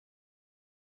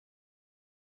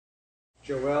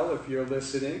Joelle, if you're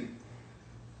listening.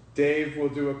 Dave will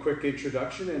do a quick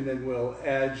introduction and then we'll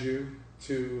add you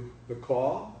to the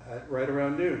call at right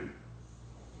around noon.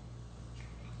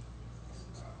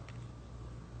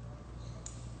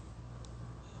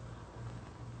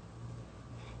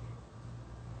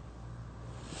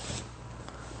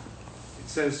 It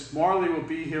says Marlie will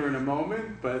be here in a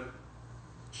moment, but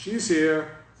she's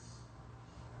here.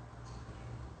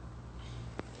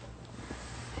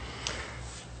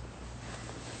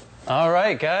 All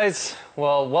right, guys.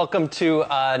 Well, welcome to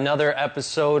another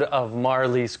episode of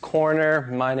Marlie's Corner.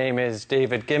 My name is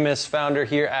David Gimes, founder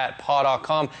here at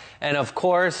paw.com. And of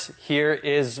course, here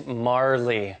is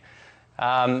Marlie.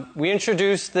 We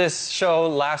introduced this show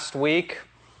last week.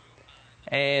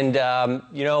 And,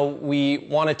 we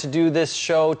wanted to do this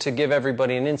show to give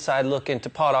everybody an inside look into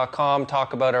paw.com,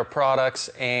 talk about our products,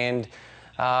 and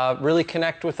really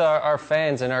connect with our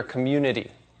fans and our community.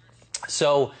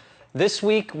 So this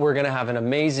week, we're going to have an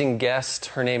amazing guest.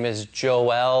 Her name is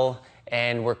Joelle,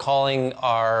 and we're calling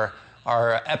our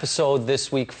episode this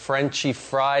week Frenchie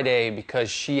Friday because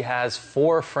she has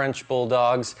 4 French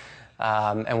Bulldogs,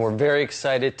 and we're very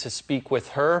excited to speak with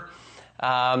her.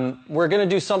 We're going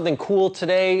to do something cool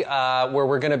today where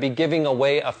we're going to be giving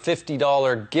away a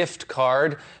 $50 gift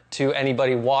card to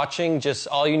anybody watching. Just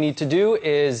all you need to do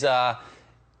is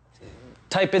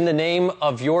type in the name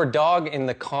of your dog in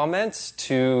the comments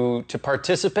to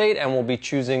participate, and we'll be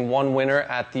choosing one winner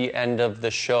at the end of the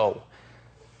show.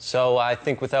 So I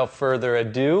think without further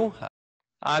ado,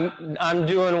 I'm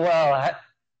doing well.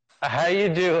 How you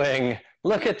doing?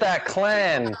 Look at that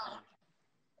clan.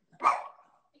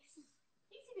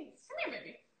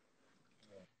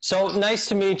 So nice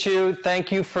to meet you.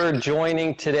 Thank you for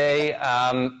joining today.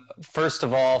 First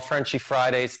of all, Frenchie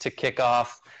Fridays to kick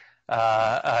off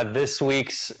this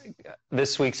week's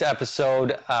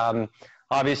episode.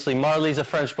 Obviously, Marlie's a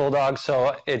French Bulldog,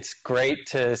 so it's great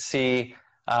to see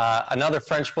another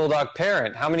French Bulldog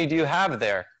parent. How many do you have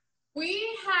there? We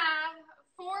have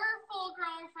 4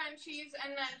 full-grown Frenchies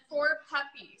and then 4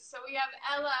 puppies. So we have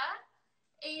Ella,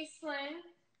 Aislinn,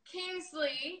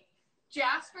 Kingsley,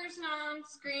 Jasper's not on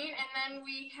screen, and then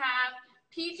we have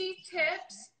PG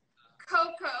Tips,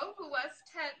 Coco, who was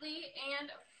Tetley,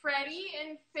 and Freddie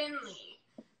and Finley.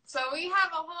 So we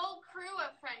have a whole crew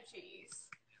of Frenchies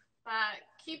that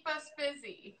keep us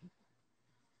busy.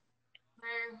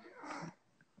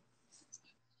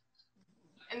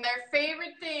 And their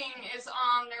favorite thing is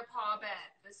on their paw bed.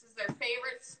 This is their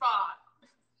favorite spot.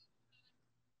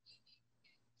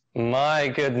 My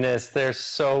goodness, they're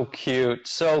so cute,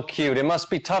 so cute. It must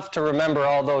be tough to remember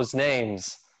all those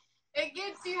names. It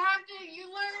gets, you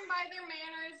learn by their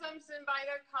mannerisms and by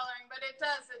their coloring, but it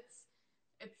does,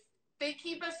 they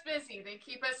keep us busy. They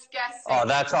keep us guessing. Oh,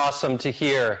 that's awesome to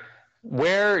hear.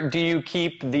 Where do you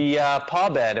keep the paw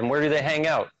bed, and where do they hang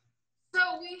out? So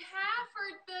we have, for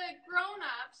the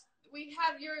grown-ups, we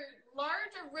have your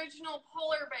large original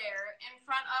polar bear in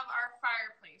front of our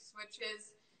fireplace, which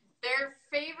is their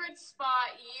favorite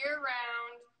spot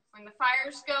year-round. When the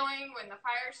fire's going, when the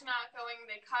fire's not going,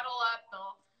 they cuddle up.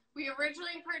 We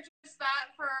originally purchased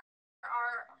that for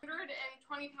our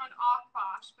 120-pound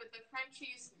Akbosh, but the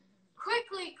Frenchies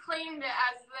quickly claimed it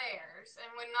as theirs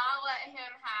and would not let him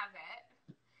have it.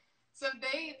 So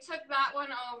they took that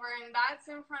one over, and that's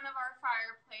in front of our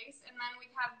fireplace. And then we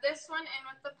have this one in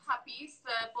with the puppies,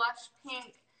 the blush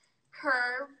pink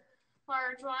curve,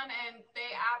 large one, and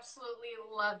they absolutely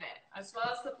love it, as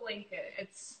well as the blanket.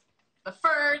 It's the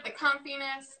fur, the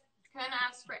comfiness. Couldn't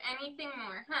ask for anything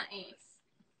more, huh, Ace?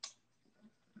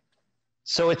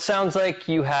 So it sounds like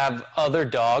you have other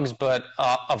dogs, but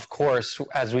of course,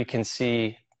 as we can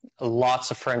see,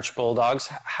 lots of French Bulldogs.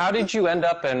 How did you end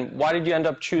up, and why did you end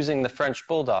up choosing the French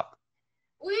Bulldog?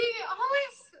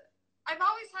 I've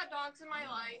always had dogs in my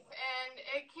life, and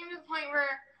it came to the point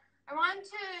where I wanted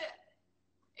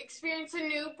to experience a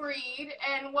new breed,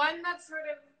 and one that sort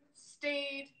of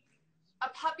stayed a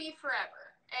puppy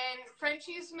forever. And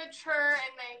Frenchies mature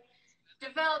and they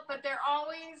develop, but they're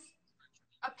always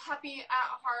a puppy at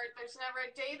heart. There's never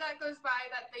a day that goes by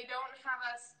that they don't have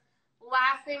us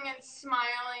laughing and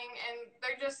smiling, and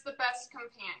they're just the best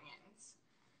companions.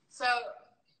 So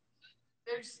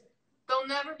there'll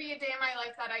never be a day in my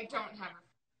life that I don't have a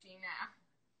Frenchie now.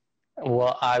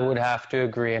 Well, I would have to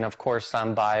agree, and of course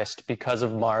I'm biased because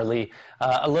of Marlie.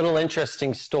 A little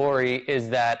interesting story is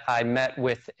that I met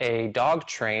with a dog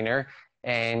trainer,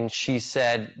 and she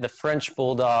said the French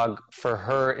Bulldog for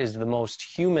her is the most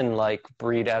human-like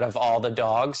breed out of all the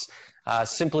dogs,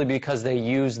 simply because they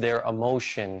use their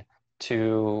emotion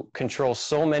to control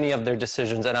so many of their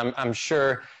decisions. And I'm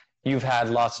sure you've had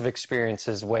lots of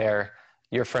experiences where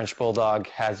your French Bulldog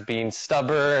has been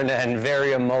stubborn and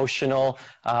very emotional.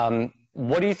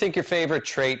 What do you think your favorite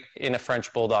trait in a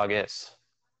French Bulldog is?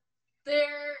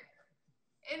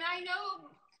 And I know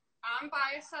I'm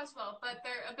biased as well, but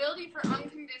their ability for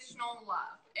unconditional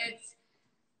love. It's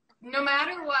no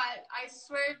matter what, I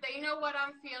swear they know what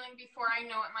I'm feeling before I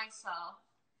know it myself.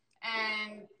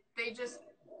 And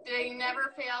they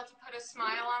never fail to put a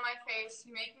smile on my face,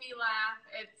 make me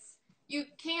laugh. You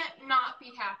can't not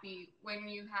be happy when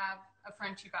you have a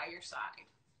Frenchie by your side.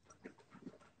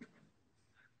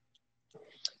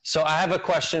 So I have a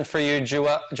question for you,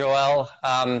 Joelle.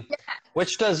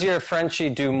 Which does your Frenchie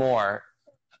do more,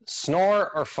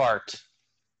 snore or fart?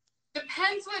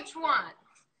 Depends which one.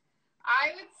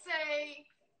 I would say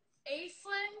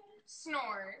Aislinn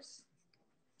snores,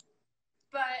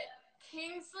 but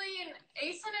Aislinn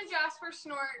and Jasper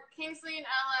snore, Kingsley and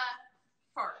Ella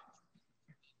fart.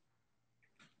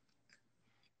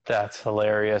 That's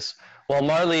hilarious. Well,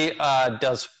 Marlie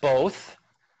does both.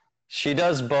 She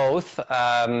does both,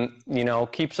 you know,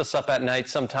 keeps us up at night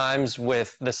sometimes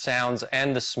with the sounds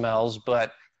and the smells,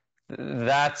 but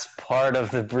that's part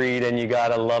of the breed, and you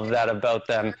gotta love that about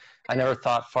them. I never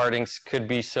thought farting could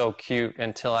be so cute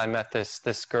until I met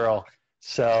this girl.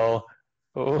 So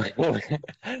we love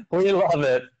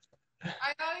it.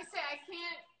 I always say I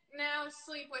can't now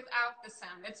sleep without the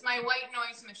sound. It's my white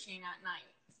noise machine at night.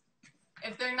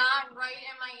 If they're not right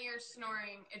in my ear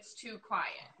snoring, it's too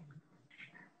quiet.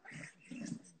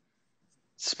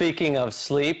 Speaking of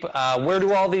sleep, where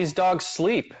do all these dogs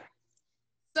sleep?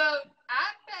 So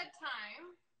at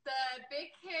bedtime, the big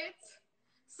kids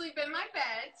sleep in my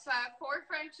bed. So I have 4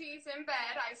 Frenchies in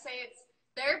bed. I say it's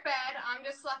their bed. I'm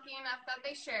just lucky enough that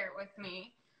they share it with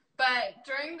me. But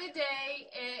during the day,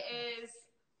 it is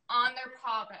on their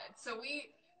paw bed. So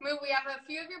we have a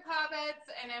few of your paw beds,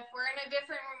 and if we're in a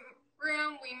different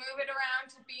room, we move it around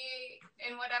to be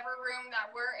in whatever room that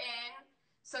we're in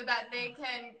so that they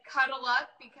can cuddle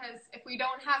up, because if we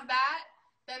don't have that,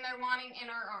 then they're wanting in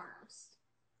our arms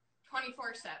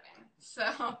 24/7.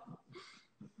 So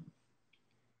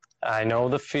I know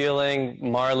the feeling.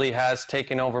 Marlie has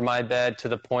taken over my bed to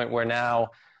the point where now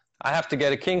I have to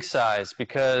get a king size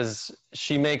because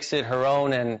she makes it her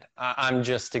own and I'm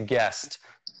just a guest,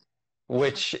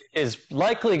 which is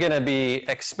likely going to be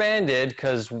expanded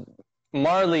because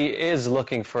Marlie is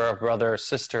looking for a brother or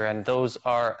sister, and those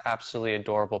are absolutely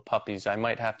adorable puppies. I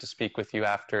might have to speak with you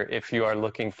after if you are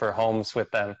looking for homes with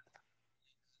them.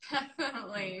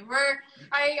 Definitely.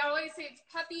 I always say it's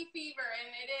puppy fever, and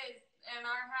it is. And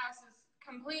our house is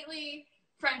completely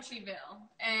Frenchieville.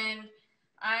 And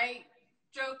I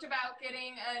joked about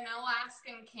getting an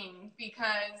Alaskan King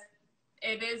because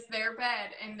it is their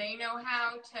bed, and they know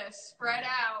how to spread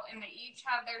out, and they each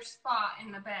have their spot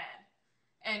in the bed.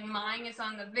 And mine is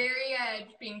on the very edge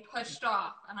being pushed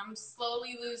off, and I'm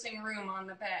slowly losing room on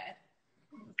the bed.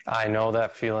 I know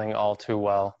that feeling all too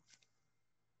well.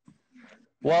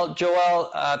 Well,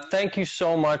 Joelle, thank you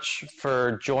so much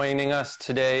for joining us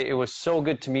today. It was so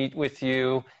good to meet with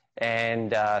you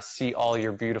and see all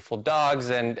your beautiful dogs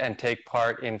and take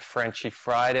part in Frenchie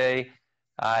Friday.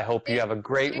 I hope you have a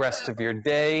great rest of your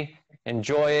day.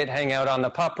 Enjoy it. Hang out on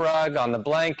the pup rug, on the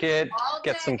blanket,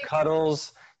 get some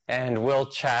cuddles, and we'll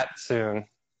chat soon.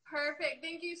 Perfect.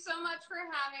 Thank you so much for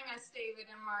having us, David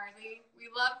and Marlie. We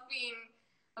love being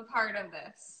a part of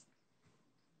this.